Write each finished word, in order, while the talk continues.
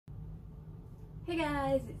Hey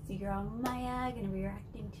guys, it's your girl Maya, gonna be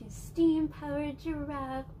reacting to Steam-Powered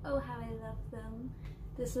Giraffe. Oh, how I love them.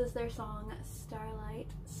 This is their song, Starlight,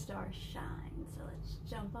 Starshine. So let's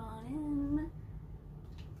jump on in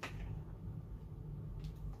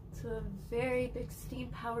to a very big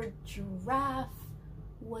steam-powered giraffe.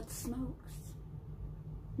 What smokes?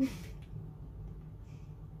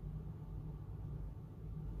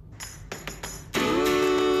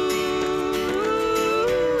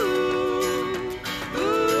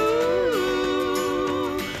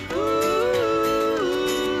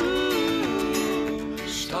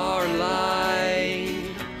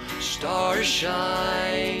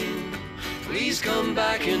 Starshine, please come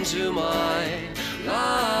back into my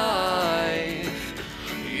life.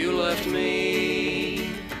 You left me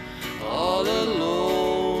all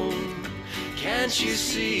alone. Can't you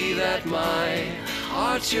see that my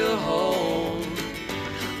heart's your home?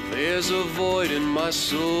 There's a void in my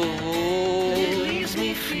soul, it leaves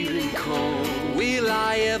me feeling cold. Will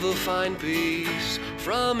I ever find peace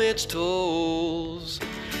from its tolls?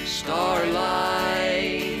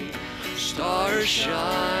 Starlight,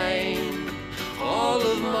 Starshine, all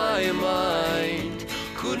of my mind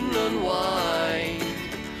couldn't unwind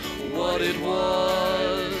what it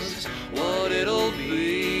was, what it'll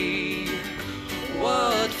be.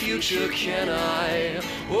 What future can I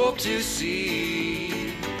hope to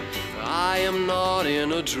see? I am not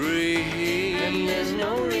in a dream, and there's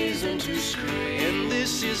no reason to scream, and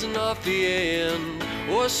this is not the end,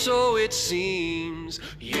 or so it seems.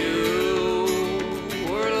 You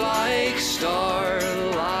were like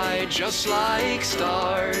starlight, just like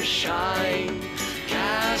starshine,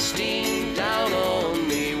 casting down on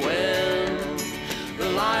me when the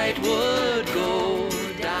light would go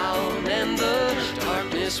down and the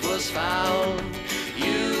darkness was found.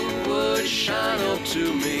 You would shine up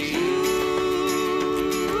to me.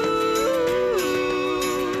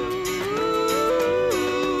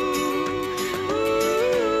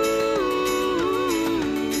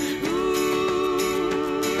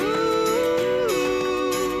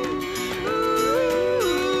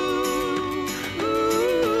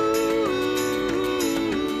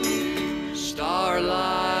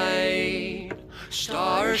 Starlight,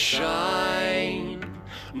 starshine,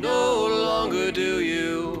 no longer do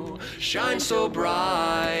you shine so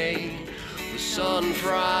bright. The sun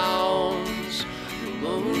frowns, the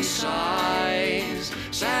moon sighs,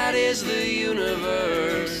 sad is the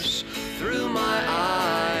universe through my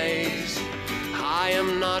eyes. I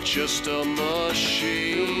am not just a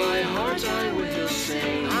machine, through my heart I will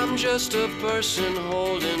sing. I'm just a person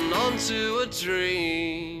holding on to a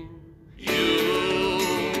dream. You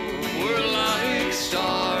were like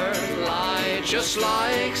starlight, just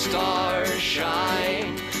like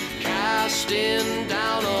starshine, casting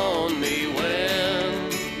down on me when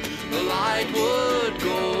the light would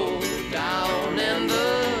go down and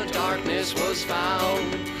the darkness was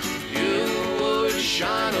found. You would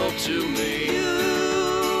shine up to me.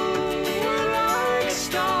 You were like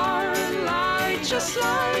starlight, just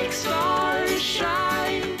like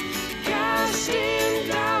starshine, casting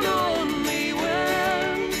down on me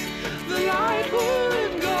when the light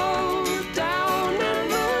would go down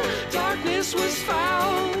and the darkness was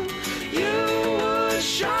found. You would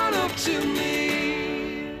shine up to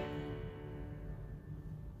me.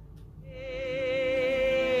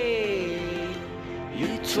 Hey,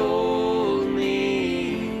 you told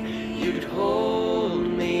me you'd hold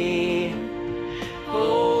me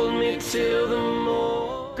till the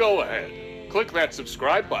morning. Go ahead, click that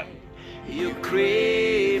subscribe button. You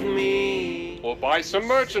crave me, Or buy some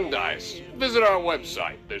merchandise. Visit our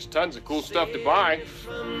website. There's tons of cool stuff to buy.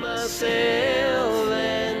 from myself,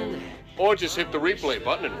 and Or just hit the replay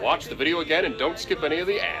button and watch the video again and don't skip any of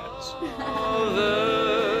the ads.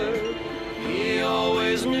 other, he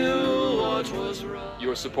always knew what was right.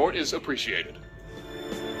 Your support is appreciated.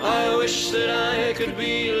 I wish that I could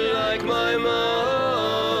be like my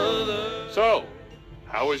mother. So,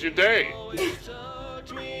 how was your day? Always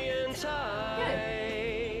tucked me in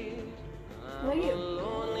tight. What are you?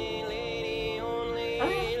 Lonely lady, only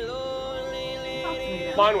Okay. lonely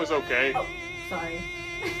lady. Mine was okay. Oh, sorry.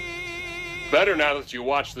 Better now that you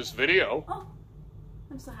watched this video. Oh,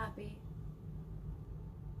 I'm so happy.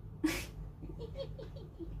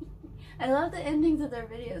 I love the endings of their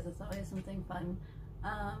videos. It's always something fun.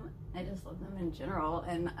 I just love them in general,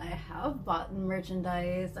 and I have bought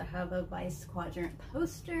merchandise. I have a Vice Quadrant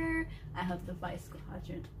poster, I have the Vice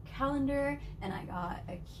Quadrant calendar, and I got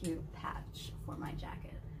a cute patch for my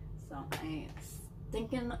jacket. So I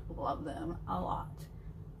stinking love them a lot.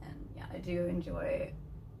 And yeah, I do enjoy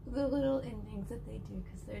the little endings that they do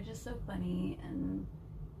because they're just so funny and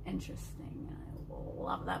interesting. I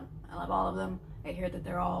love them. I love all of them. I hear that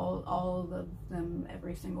they're all of them,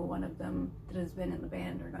 every single one of them that has been in the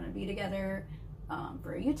band are going to be together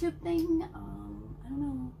for a YouTube thing. I don't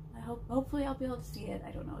know. Hopefully I'll be able to see it.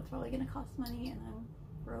 I don't know. It's probably going to cost money and I'm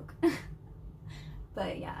broke.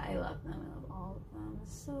 But yeah, I love them. I love all of them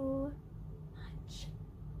so much.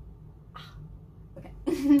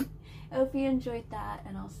 Okay. I hope you enjoyed that,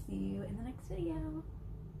 and I'll see you in the next video.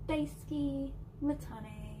 Daisuki,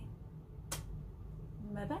 Matane.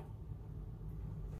 Bye bye.